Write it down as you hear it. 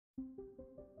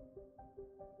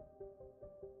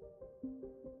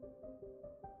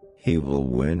He will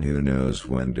win who knows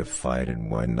when to fight and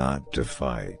when not to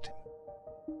fight.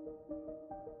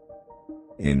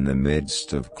 In the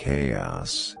midst of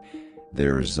chaos,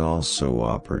 there is also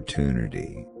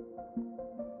opportunity.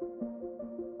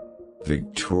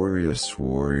 Victorious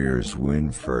warriors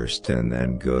win first and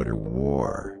then go to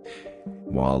war,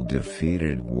 while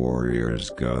defeated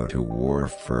warriors go to war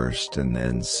first and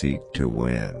then seek to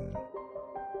win.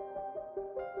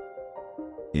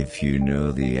 If you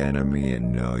know the enemy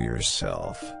and know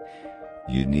yourself,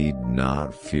 you need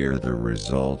not fear the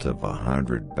result of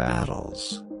 100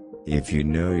 battles. If you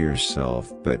know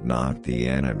yourself but not the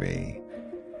enemy,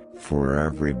 for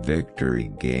every victory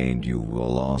gained you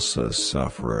will also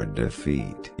suffer a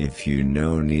defeat. If you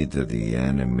know neither the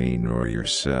enemy nor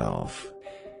yourself,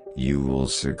 you will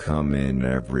succumb in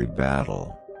every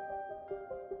battle.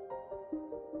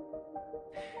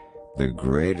 The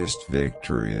greatest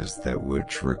victory is that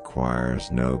which requires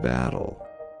no battle.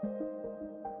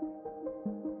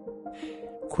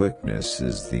 Quickness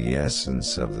is the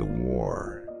essence of the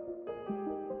war.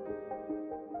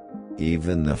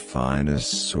 Even the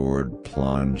finest sword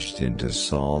plunged into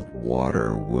salt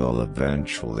water will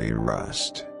eventually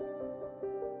rust.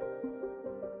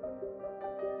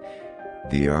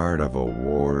 The art of a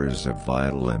war is of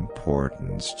vital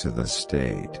importance to the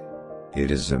state. It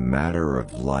is a matter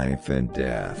of life and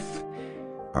death,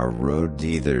 a road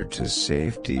either to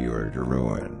safety or to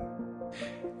ruin.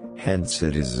 Hence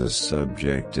it is a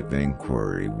subject of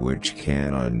inquiry which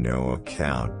can on no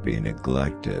account be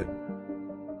neglected.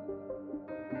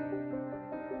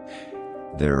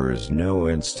 There is no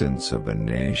instance of a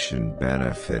nation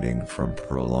benefiting from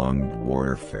prolonged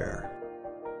warfare.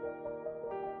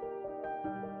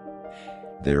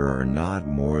 There are not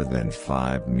more than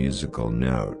 5 musical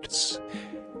notes,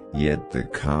 yet the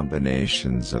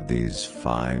combinations of these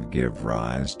 5 give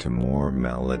rise to more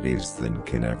melodies than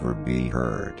can ever be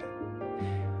heard.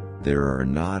 There are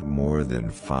not more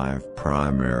than 5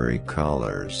 primary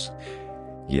colors,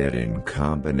 yet in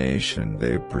combination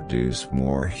they produce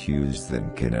more hues than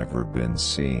can ever been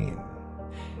seen.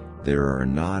 There are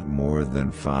not more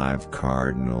than 5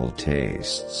 cardinal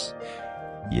tastes,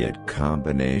 yet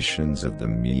combinations of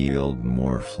them yield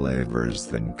more flavors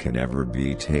than can ever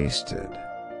be tasted.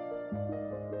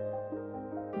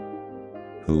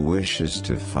 Who wishes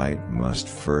to fight must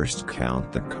first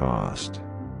count the cost.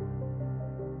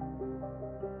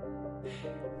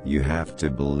 You have to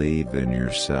believe in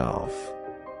yourself.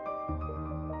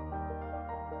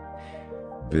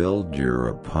 Build your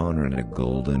opponent a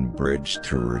golden bridge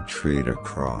to retreat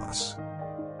across.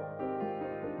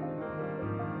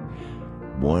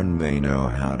 One may know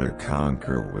how to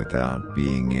conquer without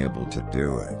being able to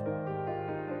do it.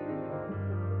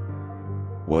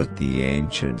 What the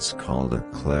ancients called a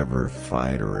clever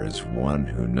fighter is one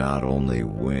who not only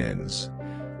wins,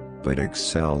 but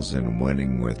excels in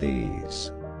winning with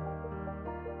ease.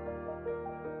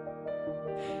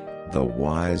 The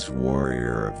wise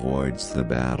warrior avoids the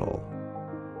battle.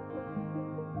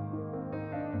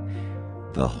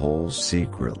 The whole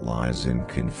secret lies in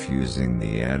confusing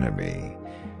the enemy,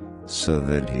 so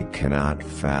that he cannot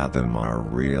fathom our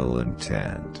real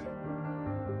intent.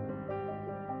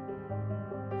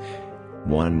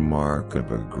 One mark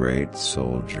of a great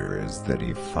soldier is that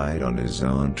he fight on his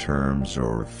own terms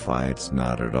or fights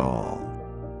not at all.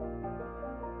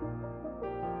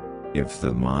 If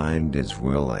the mind is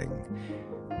willing,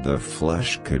 the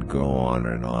flesh could go on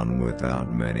and on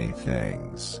without many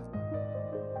things.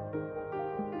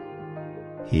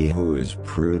 He who is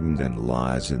prudent and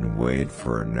lies in wait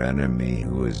for an enemy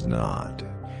who is not,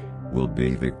 will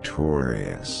be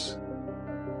victorious.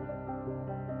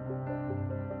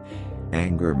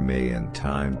 Anger may in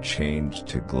time change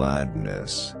to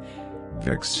gladness,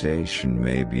 vexation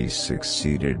may be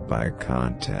succeeded by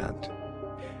content.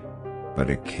 But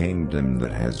a kingdom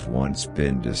that has once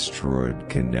been destroyed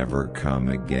can never come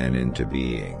again into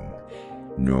being,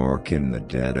 nor can the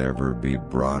dead ever be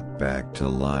brought back to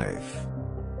life.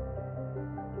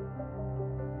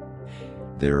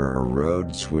 There are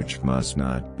roads which must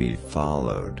not be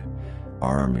followed,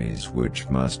 armies which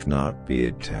must not be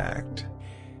attacked,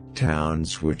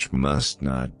 towns which must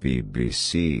not be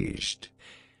besieged,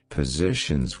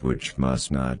 positions which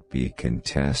must not be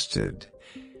contested,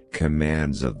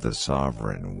 commands of the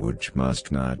sovereign which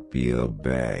must not be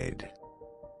obeyed.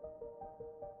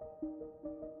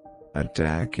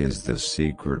 Attack is the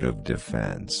secret of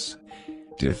defense.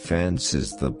 Defense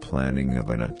is the planning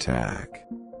of an attack.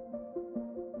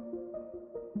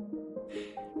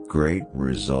 Great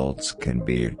results can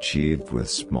be achieved with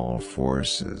small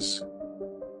forces.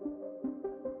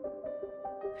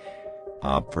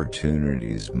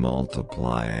 Opportunities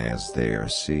multiply as they are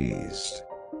seized.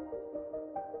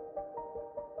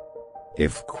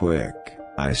 If quick,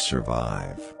 I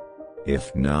survive.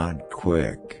 If not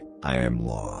quick, I am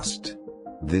lost.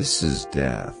 This is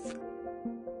death.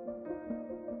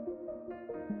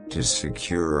 To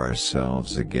secure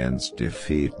ourselves against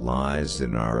defeat lies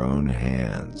in our own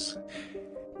hands,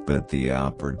 but the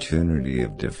opportunity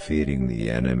of defeating the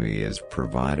enemy is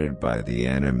provided by the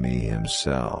enemy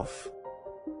himself.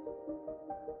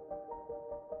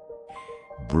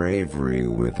 Bravery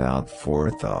without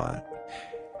forethought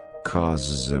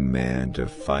causes a man to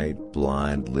fight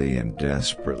blindly and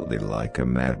desperately like a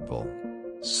madbull.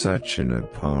 Such an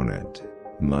opponent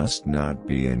must not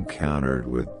be encountered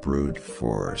with brute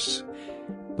force,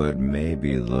 but may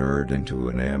be lured into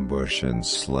an ambush and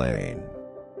slain.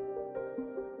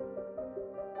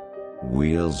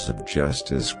 Wheels of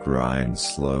justice grind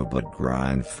slow but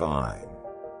grind fine.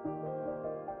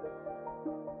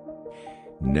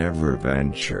 Never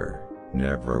venture,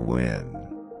 never win.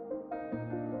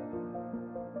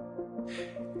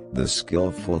 The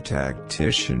skillful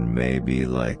tactician may be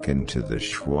likened to the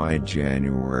Shui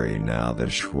January. Now the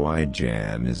Shui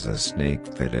Jan is a snake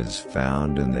that is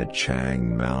found in the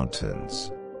Chang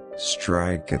Mountains.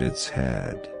 Strike at its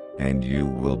head, and you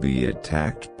will be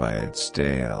attacked by its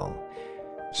tail.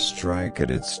 Strike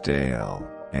at its tail,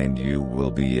 and you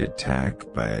will be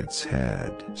attacked by its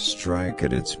head. Strike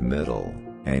at its middle,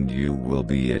 and you will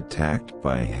be attacked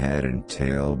by head and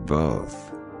tail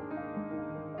both.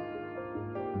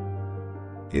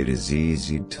 It is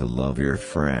easy to love your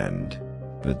friend,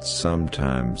 but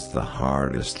sometimes the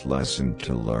hardest lesson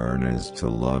to learn is to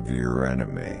love your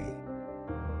enemy.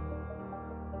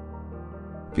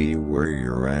 Be where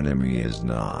your enemy is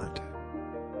not.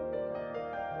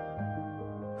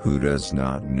 Who does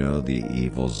not know the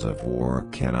evils of war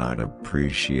cannot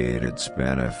appreciate its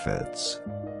benefits.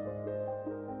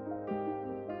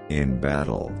 In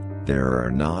battle, there are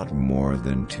not more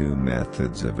than two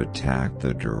methods of attack: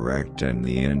 the direct and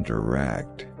the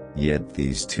indirect, yet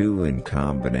these two in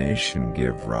combination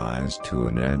give rise to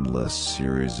an endless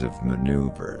series of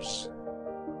maneuvers.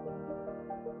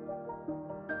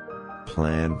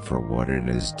 Plan for what it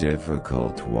is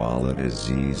difficult while it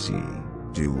is easy,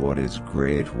 do what is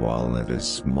great while it is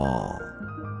small.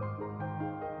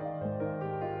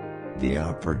 The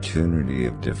opportunity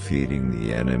of defeating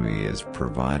the enemy is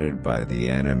provided by the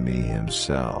enemy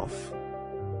himself.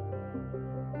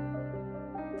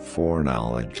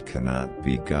 Foreknowledge cannot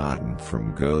be gotten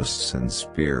from ghosts and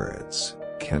spirits,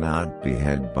 cannot be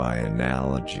had by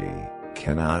analogy,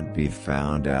 cannot be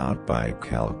found out by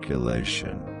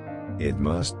calculation. It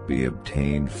must be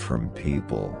obtained from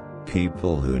people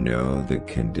who know the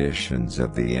conditions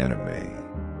of the enemy.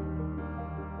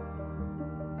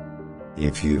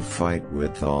 If you fight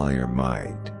with all your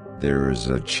might, there is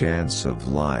a chance of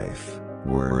life,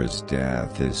 whereas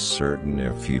death is certain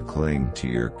if you cling to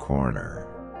your corner.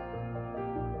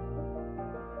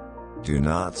 Do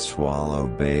not swallow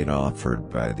bait offered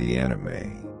by the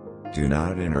enemy. Do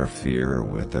not interfere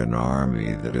with an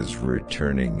army that is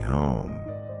returning home.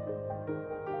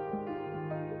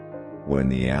 When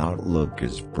the outlook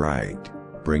is bright,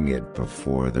 bring it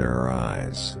before their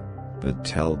eyes, but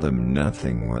tell them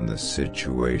nothing when the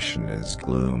situation is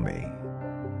gloomy.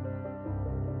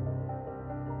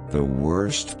 The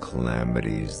worst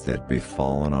calamities that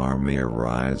befall an army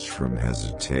arise from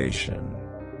hesitation.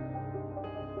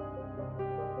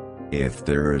 If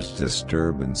there is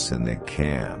disturbance in the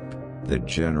camp, the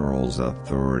general's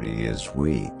authority is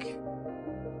weak.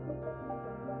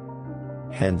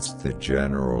 Hence the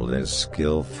general is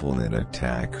skillful in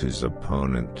attack whose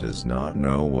opponent does not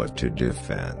know what to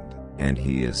defend, and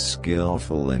he is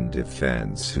skillful in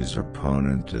defense whose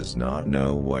opponent does not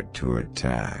know what to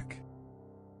attack.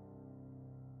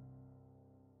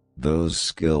 Those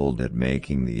skilled at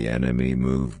making the enemy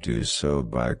move do so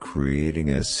by creating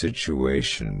a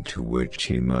situation to which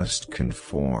he must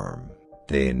conform.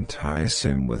 They entice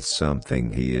him with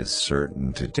something he is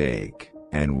certain to take,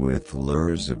 and with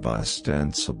lures of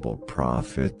ostensible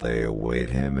profit they await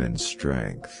him in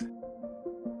strength.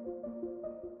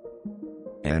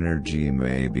 Energy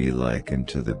may be likened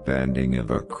to the bending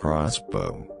of a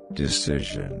crossbow,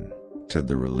 decision to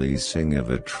the releasing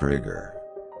of a trigger.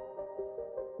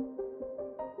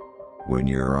 When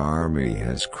your army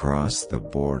has crossed the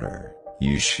border,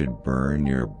 you should burn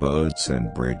your boats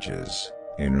and bridges,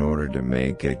 in order to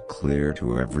make it clear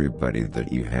to everybody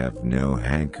that you have no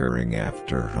hankering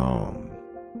after home.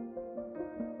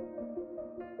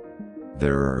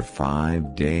 There are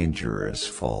 5 dangerous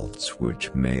faults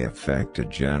which may affect a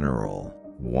general.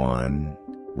 1.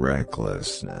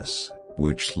 Recklessness,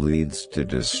 which leads to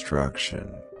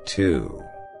destruction. 2.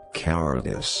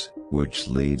 Cowardice, which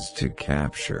leads to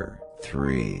capture.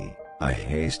 3. A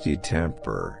hasty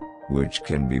temper, which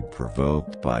can be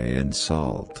provoked by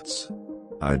insults.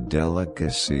 A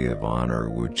delicacy of honor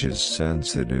which is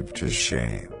sensitive to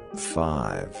shame.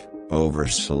 5.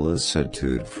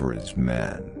 Over-solicitude for his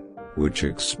men, which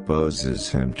exposes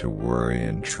him to worry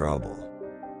and trouble.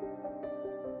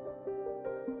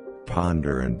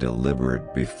 Ponder and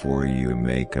deliberate before you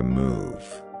make a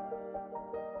move.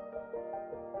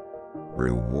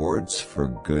 Rewards for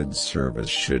good service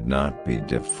should not be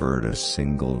deferred a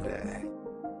single day.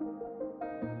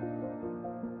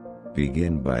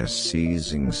 Begin by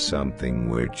seizing something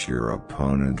which your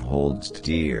opponent holds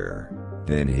dear,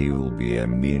 then he will be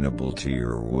amenable to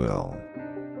your will.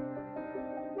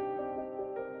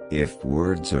 If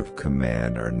words of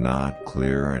command are not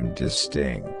clear and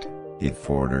distinct, if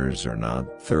orders are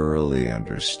not thoroughly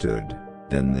understood,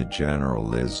 then the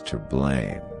general is to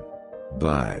blame.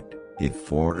 But,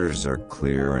 if orders are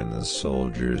clear and the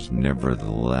soldiers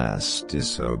nevertheless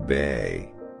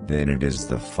disobey, then it is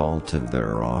the fault of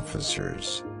their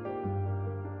officers.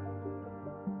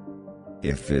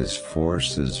 If his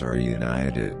forces are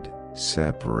united,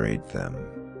 separate them.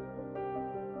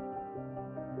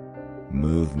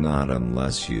 Move not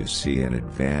unless you see an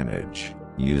advantage,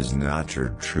 use not your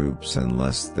troops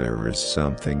unless there is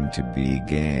something to be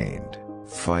gained,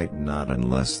 fight not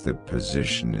unless the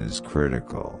position is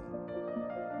critical.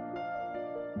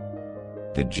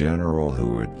 The general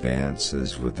who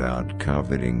advances without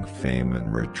coveting fame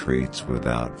and retreats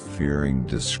without fearing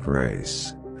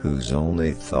disgrace, whose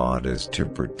only thought is to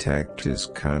protect his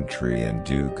country and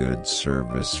do good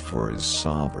service for his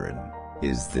sovereign,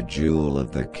 is the jewel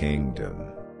of the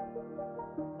kingdom.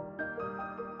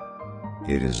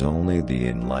 It is only the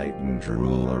enlightened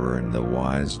ruler and the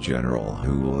wise general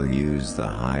who will use the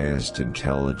highest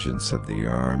intelligence of the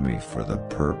army for the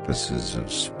purposes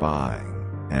of spying,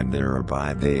 and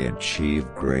thereby they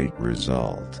achieve great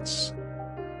results.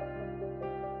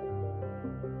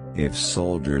 If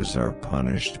soldiers are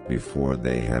punished before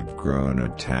they have grown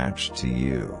attached to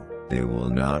you, they will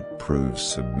not prove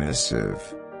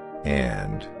submissive,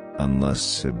 and, unless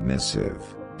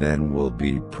submissive, then will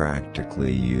be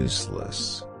practically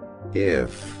useless.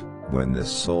 If, when the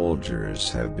soldiers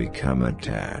have become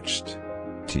attached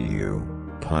to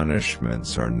you,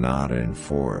 punishments are not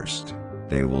enforced,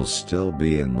 they will still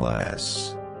be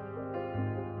unless.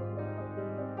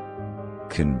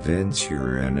 Convince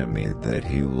your enemy that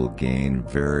he will gain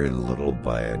very little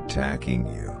by attacking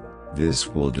you. This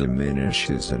will diminish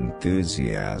his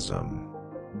enthusiasm.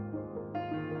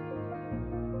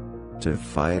 To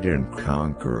fight and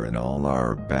conquer in all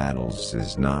our battles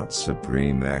is not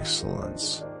supreme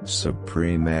excellence.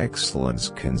 Supreme excellence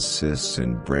consists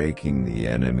in breaking the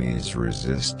enemy's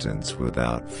resistance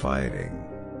without fighting.